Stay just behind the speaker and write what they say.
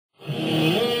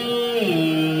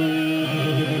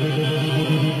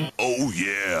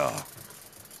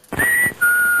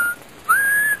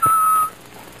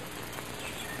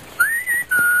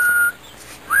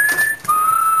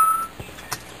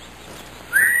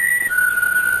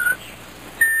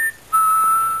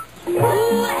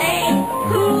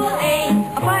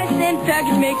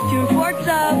makes 2 quarts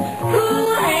of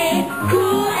Kool Aid,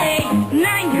 Kool Aid.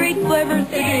 9 great flavors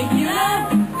to drink you love.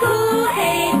 Kool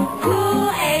Aid, Kool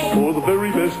Aid. For the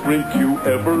very best drink you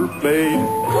ever made.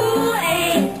 Kool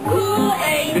Aid, Kool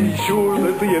Aid. Be sure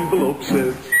that the envelope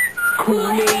says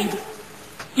Kool Aid.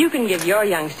 You can give your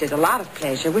youngsters a lot of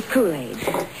pleasure with Kool Aid.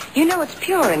 You know it's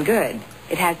pure and good.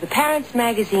 It has the Parents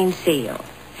Magazine seal.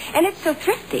 And it's so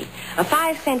thrifty. A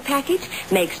 5-cent package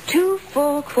makes 2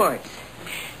 full quarts.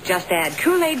 Just add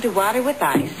Kool Aid to water with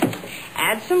ice.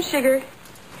 Add some sugar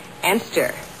and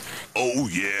stir. Oh,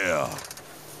 yeah.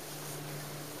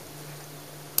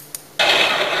 I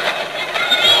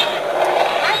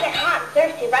get hot and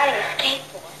thirsty riding a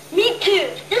skateboard. Me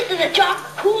too. This is a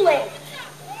chocolate Kool Aid.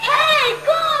 Hey,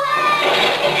 Kool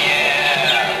Aid! Oh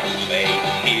yeah, Kool Aid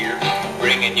here,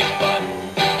 bringing you fun.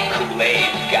 Kool Aid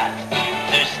got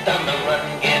thirst on the run.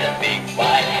 Get a big,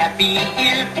 wide, happy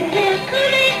ear. Kool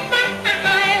Aid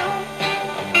smile.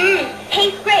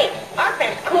 Tastes great. Our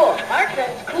friend's cool. Our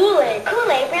friend's Kool Aid.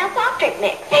 Kool Aid brown soft drink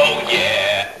mix. Oh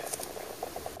yeah.